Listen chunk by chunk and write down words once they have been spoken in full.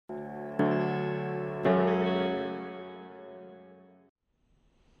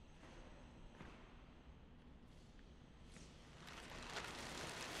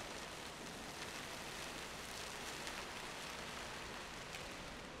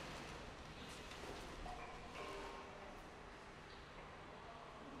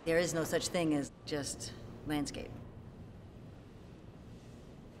There is no such thing as just landscape.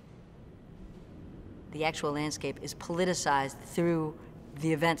 The actual landscape is politicized through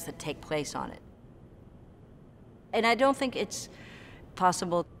the events that take place on it. And I don't think it's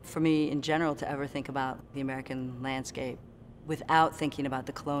possible for me in general to ever think about the American landscape without thinking about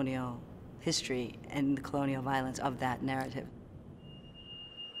the colonial history and the colonial violence of that narrative.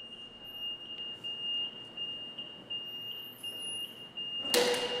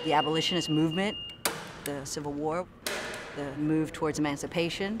 The abolitionist movement, the Civil War, the move towards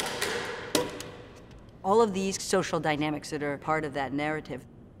emancipation, all of these social dynamics that are part of that narrative,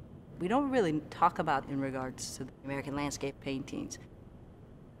 we don't really talk about in regards to the American landscape paintings.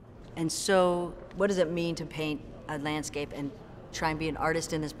 And so, what does it mean to paint a landscape and try and be an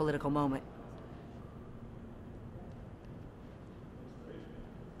artist in this political moment?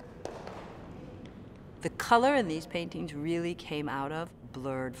 The color in these paintings really came out of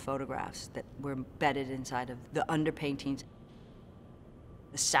blurred photographs that were embedded inside of the underpaintings.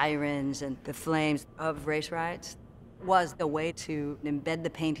 The sirens and the flames of race riots was a way to embed the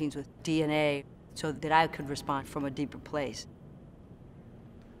paintings with DNA so that I could respond from a deeper place.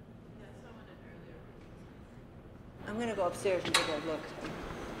 I'm gonna go upstairs and take a look.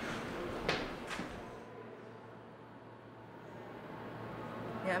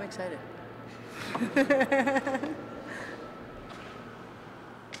 Yeah, I'm excited.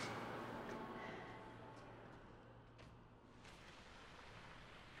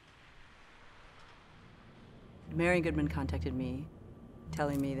 Marion Goodman contacted me,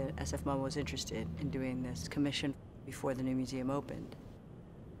 telling me that SFMOMA was interested in doing this commission before the new museum opened.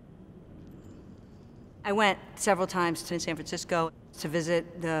 I went several times to San Francisco to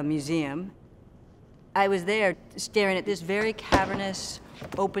visit the museum. I was there staring at this very cavernous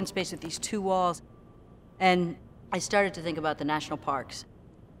open space with these two walls, and I started to think about the national parks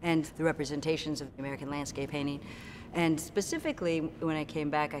and the representations of American landscape painting. And specifically, when I came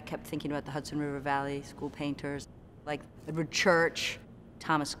back, I kept thinking about the Hudson River Valley school painters, like Edward Church,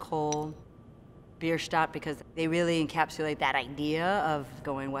 Thomas Cole, Bierstadt, because they really encapsulate that idea of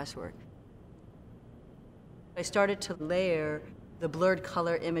going westward. I started to layer the blurred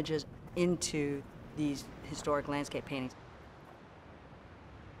color images into these historic landscape paintings.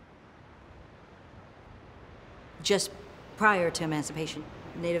 Just prior to emancipation,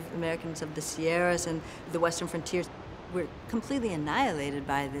 Native Americans of the Sierras and the Western frontiers were completely annihilated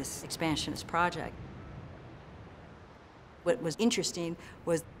by this expansionist project. What was interesting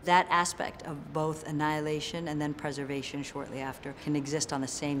was that aspect of both annihilation and then preservation shortly after can exist on the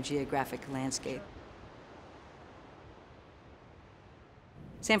same geographic landscape.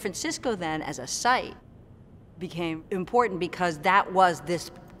 San Francisco then, as a site, became important because that was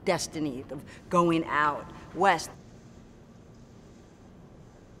this destiny of going out west.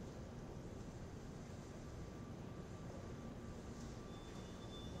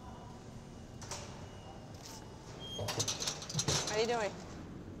 How are you doing?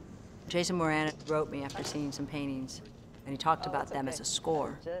 Jason Moran wrote me after seeing some paintings, and he talked about them as a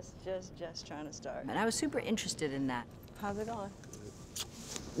score. Just trying to start. And I was super interested in that. How's it going?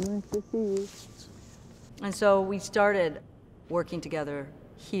 Nice to see you. And so we started working together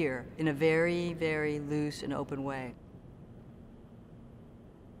here in a very, very loose and open way.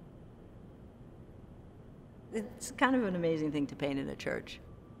 It's kind of an amazing thing to paint in a church.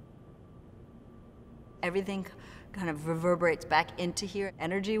 Everything kind of reverberates back into here,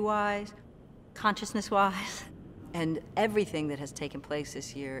 energy-wise, consciousness-wise, and everything that has taken place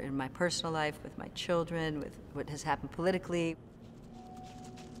this year in my personal life, with my children, with what has happened politically.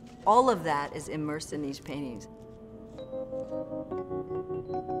 All of that is immersed in these paintings.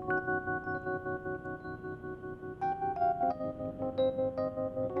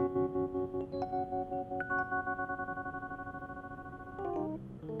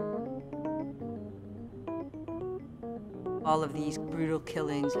 All of these brutal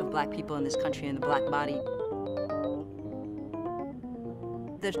killings of black people in this country and the black body.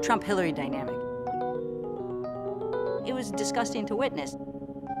 The Trump-Hillary dynamic. It was disgusting to witness.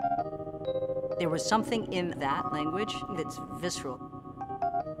 There was something in that language that's visceral.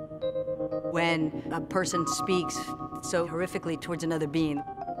 When a person speaks so horrifically towards another being,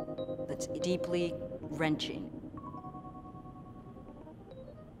 that's deeply wrenching.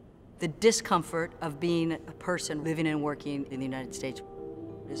 The discomfort of being a person living and working in the United States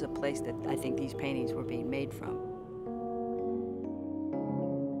is a place that I think these paintings were being made from.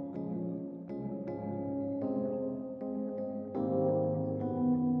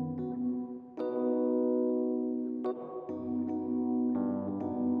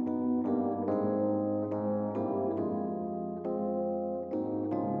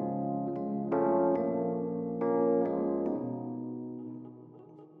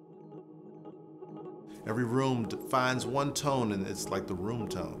 Every room finds one tone, and it's like the room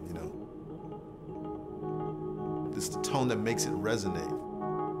tone, you know? It's the tone that makes it resonate.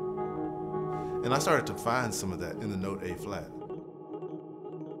 And I started to find some of that in the note A flat.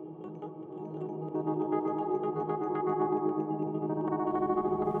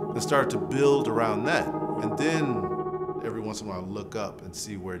 I started to build around that, and then every once in a while look up and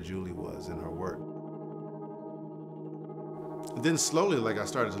see where Julie was in her work. And then slowly, like, I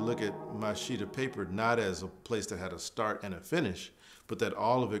started to look at my sheet of paper not as a place that had a start and a finish, but that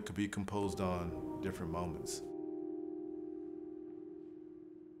all of it could be composed on different moments.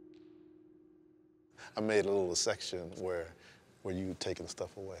 I made a little section where you taking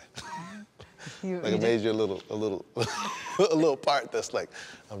stuff away. You Like, I made you a little a little part that's like,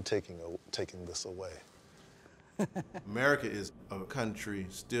 I'm taking this away. America is a country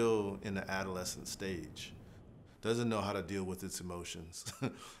still in the adolescent stage. Doesn't know how to deal with its emotions.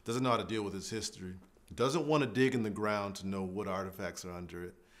 Doesn't know how to deal with its history. Doesn't want to dig in the ground to know what artifacts are under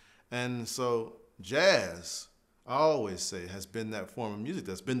it. And so jazz, I always say, has been that form of music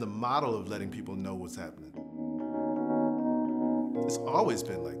that's been the model of letting people know what's happening. It's always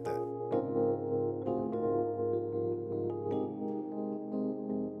been like that.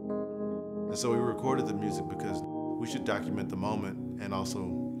 And so we recorded the music because we should document the moment and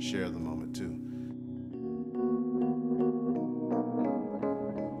also share the moment too.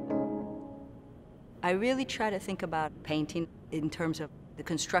 I really try to think about painting in terms of the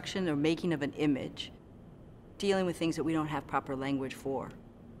construction or making of an image, dealing with things that we don't have proper language for.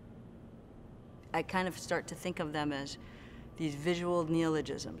 I kind of start to think of them as these visual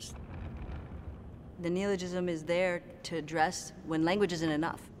neologisms. The neologism is there to address when language isn't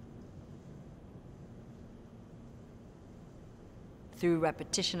enough. Through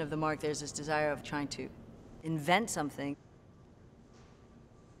repetition of the mark, there's this desire of trying to invent something.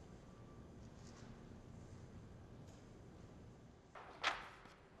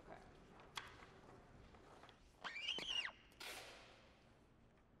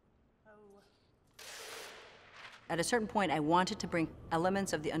 At a certain point, I wanted to bring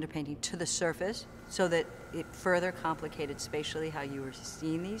elements of the underpainting to the surface so that it further complicated spatially how you were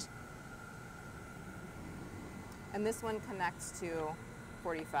seeing these. And this one connects to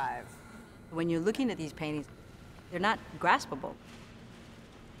 45. When you're looking at these paintings, they're not graspable.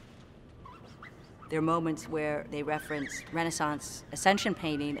 There are moments where they reference Renaissance Ascension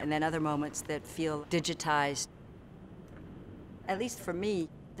painting and then other moments that feel digitized. At least for me,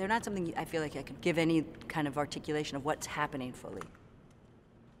 they're not something I feel like I could give any kind of articulation of what's happening fully.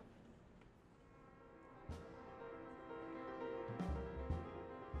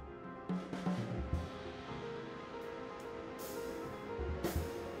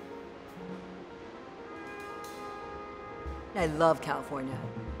 I love California.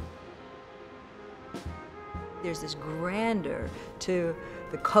 There's this grandeur to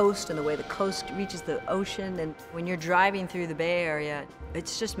the coast and the way the coast reaches the ocean, and when you're driving through the Bay Area,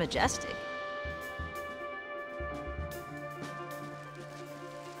 it's just majestic.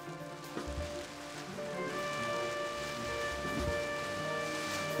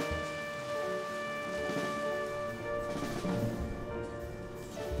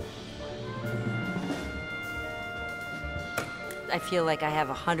 I feel like I have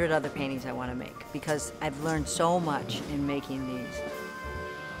 100 other paintings I want to make because I've learned so much in making these.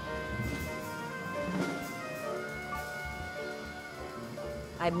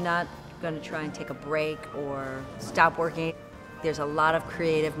 I'm not going to try and take a break or stop working. There's a lot of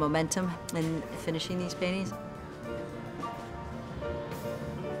creative momentum in finishing these paintings.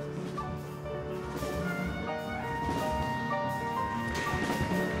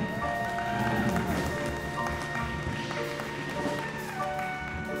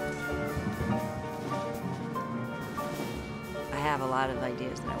 I have a lot of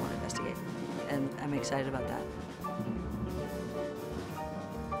ideas that I want to investigate, and I'm excited about that.